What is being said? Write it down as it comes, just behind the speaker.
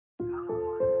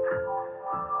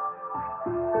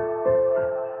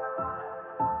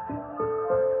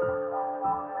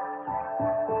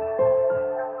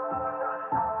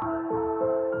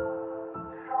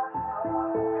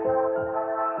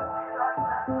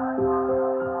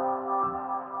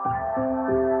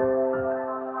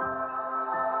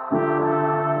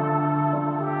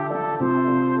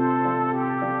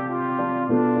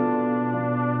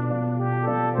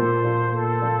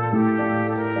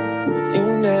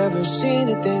Never seen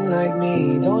a thing like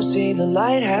me. Don't see the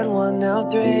light, had one, now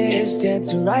three. It's dead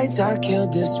to rights, I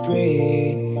killed this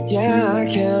spree. Yeah, I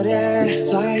killed it.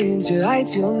 Flying to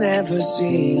heights you'll never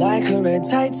see. Like a red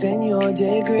tights in your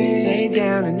degree. Lay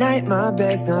down at night, my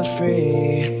bed's not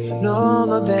free. No,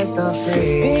 my bed's not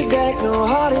free. Big back, no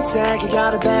heart attack. You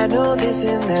got a bad, no this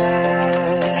and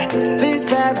that. This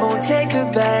bad won't take her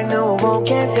back. No, it won't,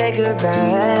 can't take her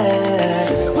back.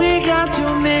 We got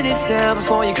 2 minutes now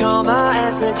before you call my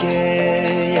ass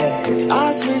again. Yeah,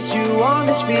 I'll switch you on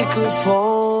the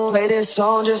speakerphone. Play this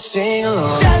song, just sing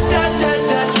along. Da da da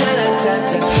da da da da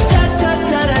da da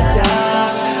da da da.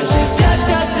 I said da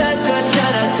da da da da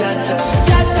da da da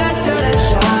da da da da.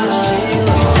 Sing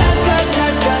along. Da da da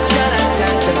da da da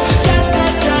da da da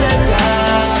da da da.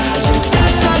 I said da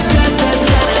da da da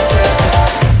da da da.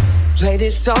 Play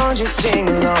this song, just sing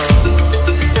along.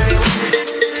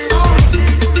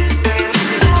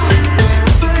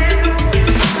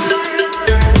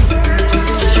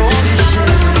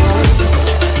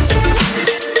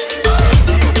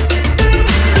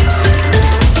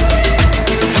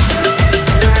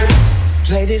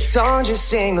 Play this song, just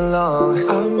sing along.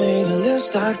 I made a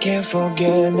list I can't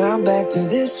forget. Now back to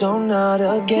this song, not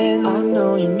again. I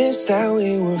know you missed that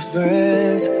we were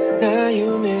friends. Now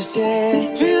you miss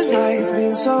it. Feels like it's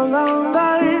been so long,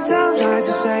 but it's time right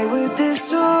to say with this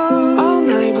song. All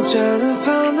night we're trying to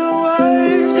find the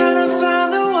words, trying to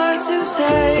find the words to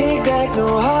say. Big back,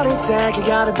 no heart attack. You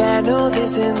got a bad, no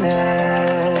this and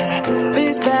that.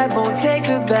 This bad won't take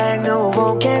her back. No, it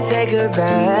won't, can't take her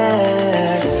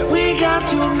back. We got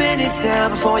 2 minutes now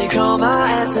before you call my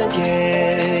ass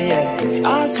again. Yeah,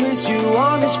 I'll switch you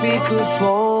on the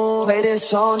speakerphone. Play this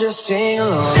song, just sing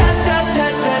along. Da da da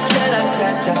da da da da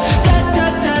da da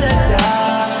da da da.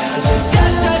 I said da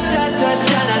da da da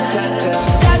da da da da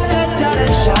da da da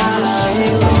da. Sing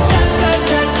along. Da da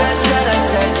da da da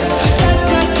da da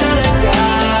da da da da.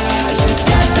 I said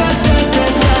da da da da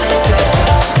da da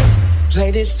da. Play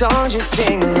this song, just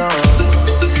sing along.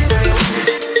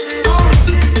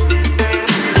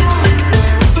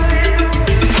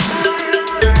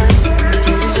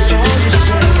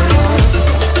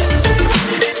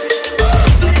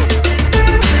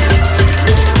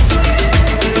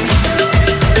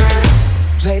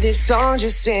 Play this song,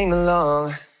 just sing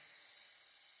along.